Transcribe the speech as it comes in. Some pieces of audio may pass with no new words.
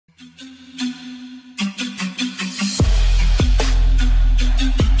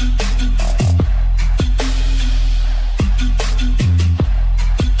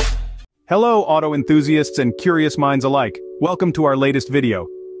Hello auto enthusiasts and curious minds alike, welcome to our latest video.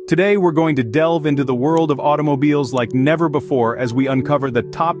 Today we're going to delve into the world of automobiles like never before as we uncover the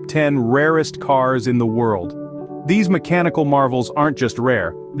top 10 rarest cars in the world. These mechanical marvels aren't just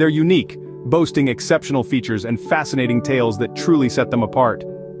rare, they're unique, boasting exceptional features and fascinating tales that truly set them apart.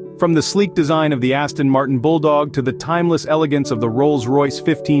 From the sleek design of the Aston Martin Bulldog to the timeless elegance of the Rolls-Royce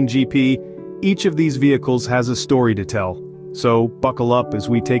 15 GP, each of these vehicles has a story to tell. So, buckle up as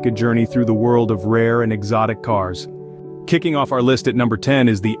we take a journey through the world of rare and exotic cars. Kicking off our list at number 10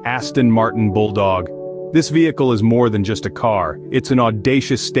 is the Aston Martin Bulldog. This vehicle is more than just a car, it's an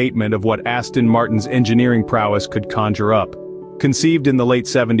audacious statement of what Aston Martin's engineering prowess could conjure up. Conceived in the late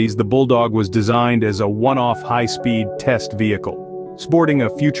 70s, the Bulldog was designed as a one-off high-speed test vehicle. Sporting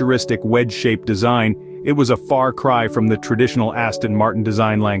a futuristic wedge-shaped design, it was a far cry from the traditional Aston Martin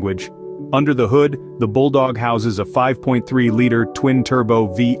design language. Under the hood, the Bulldog houses a 5.3-liter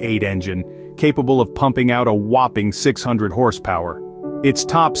twin-turbo V8 engine, capable of pumping out a whopping 600 horsepower. Its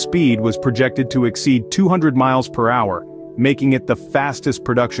top speed was projected to exceed 200 miles per hour, making it the fastest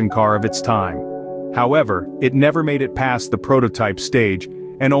production car of its time. However, it never made it past the prototype stage,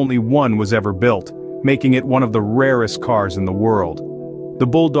 and only one was ever built, making it one of the rarest cars in the world. The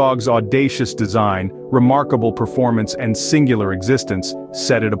Bulldog's audacious design, remarkable performance and singular existence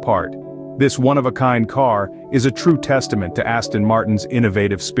set it apart. This one-of-a-kind car is a true testament to Aston Martin's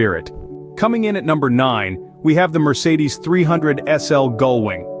innovative spirit. Coming in at number 9, we have the Mercedes 300 SL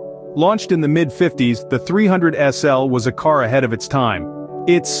Gullwing. Launched in the mid-50s, the 300 SL was a car ahead of its time.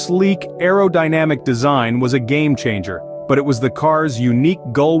 Its sleek, aerodynamic design was a game-changer, but it was the car's unique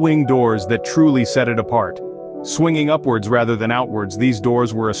gullwing doors that truly set it apart. Swinging upwards rather than outwards, these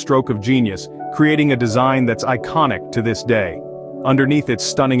doors were a stroke of genius, creating a design that's iconic to this day. Underneath its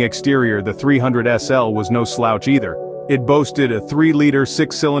stunning exterior, the 300 SL was no slouch either. It boasted a 3-liter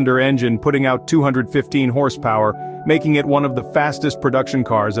 6-cylinder engine putting out 215 horsepower, making it one of the fastest production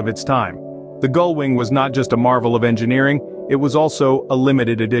cars of its time. The Gullwing was not just a marvel of engineering, it was also a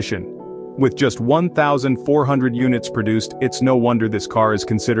limited edition. With just 1,400 units produced, it's no wonder this car is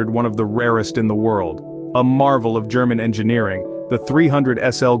considered one of the rarest in the world. A marvel of German engineering, the 300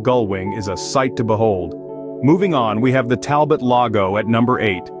 SL Gullwing is a sight to behold. Moving on, we have the Talbot Lago at number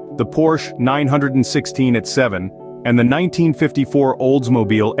 8, the Porsche 916 at 7, and the 1954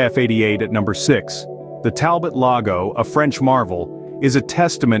 Oldsmobile F88 at number 6. The Talbot Lago, a French marvel, is a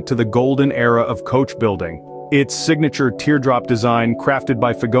testament to the golden era of coach building. Its signature teardrop design, crafted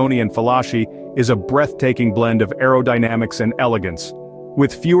by Fagoni and Falaschi, is a breathtaking blend of aerodynamics and elegance.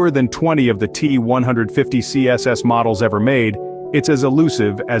 With fewer than 20 of the T150 CSS models ever made, it's as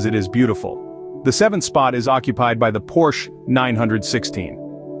elusive as it is beautiful. The 7th spot is occupied by the Porsche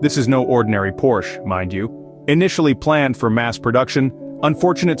 916. This is no ordinary Porsche, mind you. Initially planned for mass production,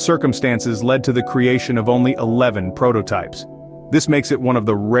 unfortunate circumstances led to the creation of only 11 prototypes. This makes it one of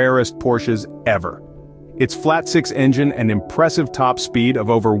the rarest Porsches ever. Its flat-six engine and impressive top speed of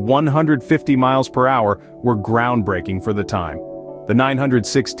over 150 miles per hour were groundbreaking for the time. The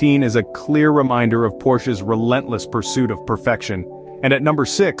 916 is a clear reminder of Porsche's relentless pursuit of perfection. And at number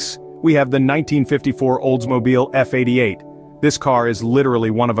 6, we have the 1954 Oldsmobile F88. This car is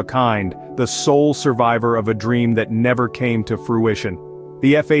literally one of a kind, the sole survivor of a dream that never came to fruition.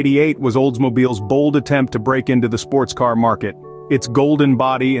 The F88 was Oldsmobile's bold attempt to break into the sports car market. Its golden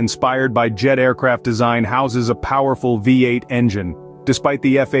body, inspired by jet aircraft design, houses a powerful V8 engine. Despite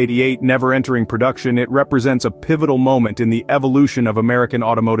the F88 never entering production, it represents a pivotal moment in the evolution of American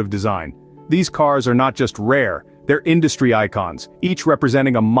automotive design. These cars are not just rare, they're industry icons, each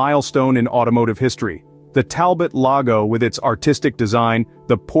representing a milestone in automotive history. The Talbot Lago with its artistic design,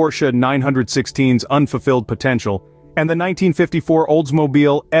 the Porsche 916's unfulfilled potential, and the 1954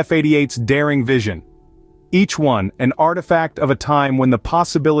 Oldsmobile F88's daring vision. Each one, an artifact of a time when the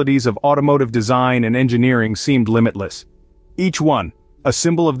possibilities of automotive design and engineering seemed limitless. Each one, a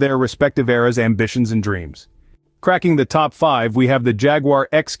symbol of their respective era's ambitions and dreams. Cracking the top 5, we have the Jaguar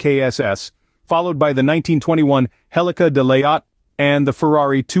XKSS, followed by the 1921 Helica de Layat and the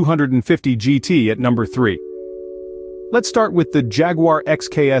Ferrari 250 GT at number 3. Let's start with the Jaguar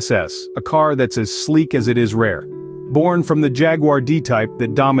XKSS, a car that's as sleek as it is rare. Born from the Jaguar D-Type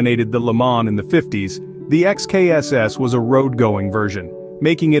that dominated the Le Mans in the 50s, the XKSS was a road-going version,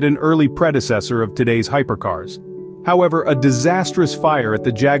 making it an early predecessor of today's hypercars. However, a disastrous fire at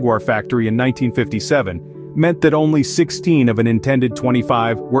the Jaguar factory in 1957 meant that only 16 of an intended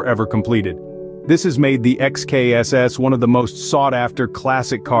 25 were ever completed. This has made the XKSS one of the most sought-after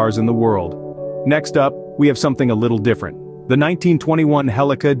classic cars in the world. Next up, we have something a little different. The 1921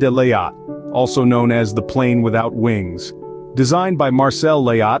 Helica de Layat, also known as the plane without wings. Designed by Marcel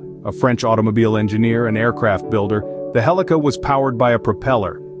Layat, a French automobile engineer and aircraft builder, the Helica was powered by a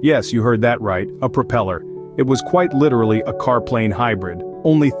propeller. Yes, you heard that right, a propeller. It was quite literally a car-plane hybrid.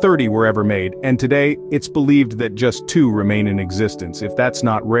 Only 30 were ever made, and today, it's believed that just 2 remain in existence. If that's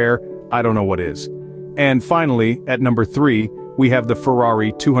not rare, I don't know what is. And finally, at number 3, we have the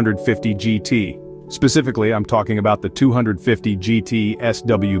Ferrari 250 GT. Specifically, I'm talking about the 250 GT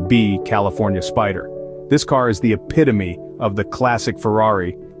SWB California Spider. This car is the epitome of the classic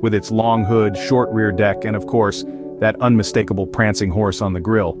Ferrari, with its long hood, short rear deck, and of course, that unmistakable prancing horse on the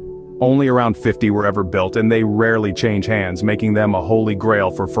grille. Only around 50 were ever built, and they rarely change hands, making them a holy grail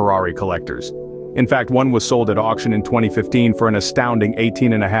for Ferrari collectors. In fact, one was sold at auction in 2015 for an astounding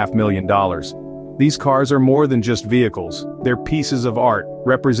 $18.5 million. These cars are more than just vehicles, they're pieces of art,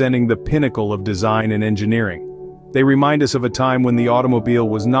 representing the pinnacle of design and engineering. They remind us of a time when the automobile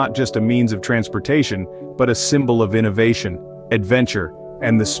was not just a means of transportation, but a symbol of innovation, adventure,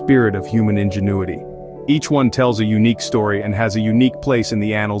 and the spirit of human ingenuity. Each one tells a unique story and has a unique place in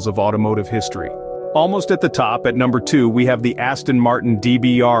the annals of automotive history. Almost at the top, at number 2, we have the Aston Martin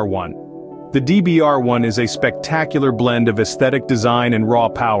DBR1. The DBR1 is a spectacular blend of aesthetic design and raw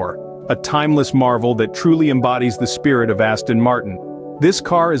power, a timeless marvel that truly embodies the spirit of Aston Martin. This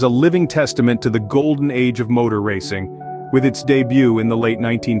car is a living testament to the golden age of motor racing, with its debut in the late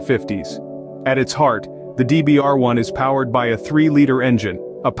 1950s. At its heart, the DBR1 is powered by a 3-liter engine,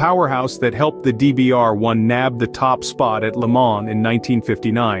 a powerhouse that helped the DBR1 nab the top spot at Le Mans in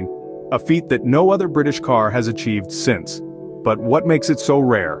 1959, a feat that no other British car has achieved since. But what makes it so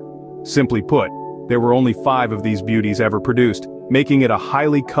rare? Simply put, there were only 5 of these beauties ever produced, making it a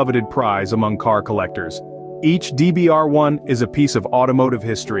highly coveted prize among car collectors. Each DBR1 is a piece of automotive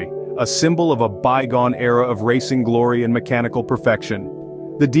history, a symbol of a bygone era of racing glory and mechanical perfection.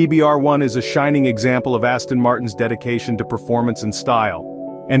 The DBR1 is a shining example of Aston Martin's dedication to performance and style.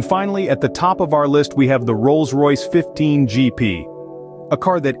 And finally, at the top of our list we have the Rolls-Royce 15 GP. A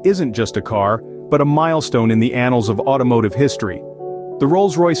car that isn't just a car, but a milestone in the annals of automotive history. The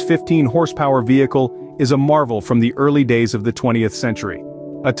Rolls-Royce 15 horsepower vehicle is a marvel from the early days of the 20th century.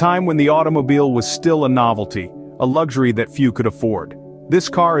 A time when the automobile was still a novelty, a luxury that few could afford. This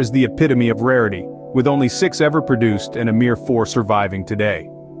car is the epitome of rarity, with only 6 ever produced and a mere 4 surviving today.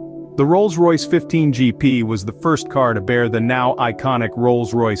 The Rolls-Royce 15 GP was the first car to bear the now iconic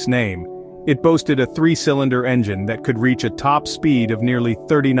Rolls-Royce name. It boasted a 3-cylinder engine that could reach a top speed of nearly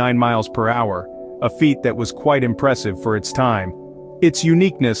 39 miles per hour, a feat that was quite impressive for its time. Its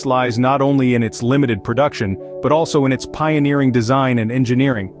uniqueness lies not only in its limited production, but also in its pioneering design and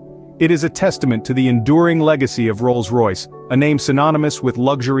engineering. It is a testament to the enduring legacy of Rolls-Royce, a name synonymous with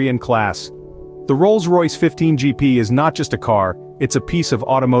luxury and class. The Rolls-Royce 15 GP is not just a car, it's a piece of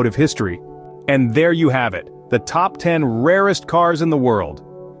automotive history. And there you have it, the top 10 rarest cars in the world.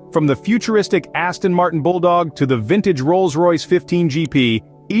 From the futuristic Aston Martin Bulldog to the vintage Rolls-Royce 15 GP,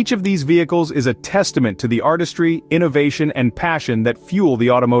 each of these vehicles is a testament to the artistry, innovation, and passion that fuel the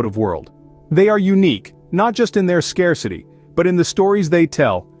automotive world. They are unique, not just in their scarcity, but in the stories they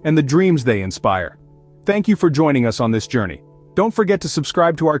tell and the dreams they inspire. Thank you for joining us on this journey. Don't forget to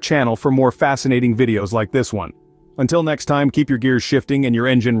subscribe to our channel for more fascinating videos like this one. Until next time, keep your gears shifting and your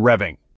engine revving.